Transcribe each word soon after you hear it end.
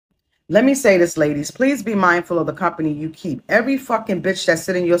Let me say this, ladies. Please be mindful of the company you keep. Every fucking bitch that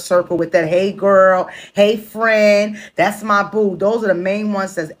sit in your circle with that, hey girl, hey friend, that's my boo. Those are the main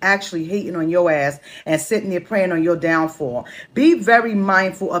ones that's actually hating on your ass and sitting there praying on your downfall. Be very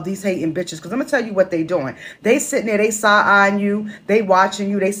mindful of these hating bitches, because I'm going to tell you what they doing. They sitting there, they side-eyeing you, they watching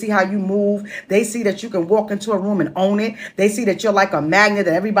you, they see how you move, they see that you can walk into a room and own it. They see that you're like a magnet,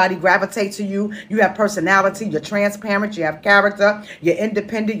 that everybody gravitates to you. You have personality, you're transparent, you have character, you're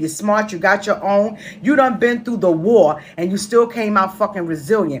independent, you're smart, you got your own. You done been through the war and you still came out fucking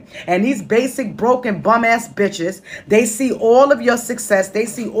resilient. And these basic broken bum ass bitches, they see all of your success, they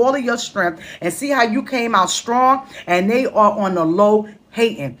see all of your strength, and see how you came out strong, and they are on the low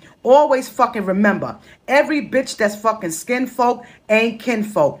hating. Always fucking remember, every bitch that's fucking skin folk ain't kin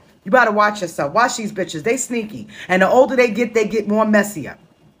folk. You better watch yourself. Watch these bitches. They sneaky. And the older they get more messier.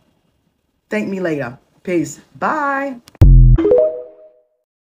 Thank me later. Peace. Bye.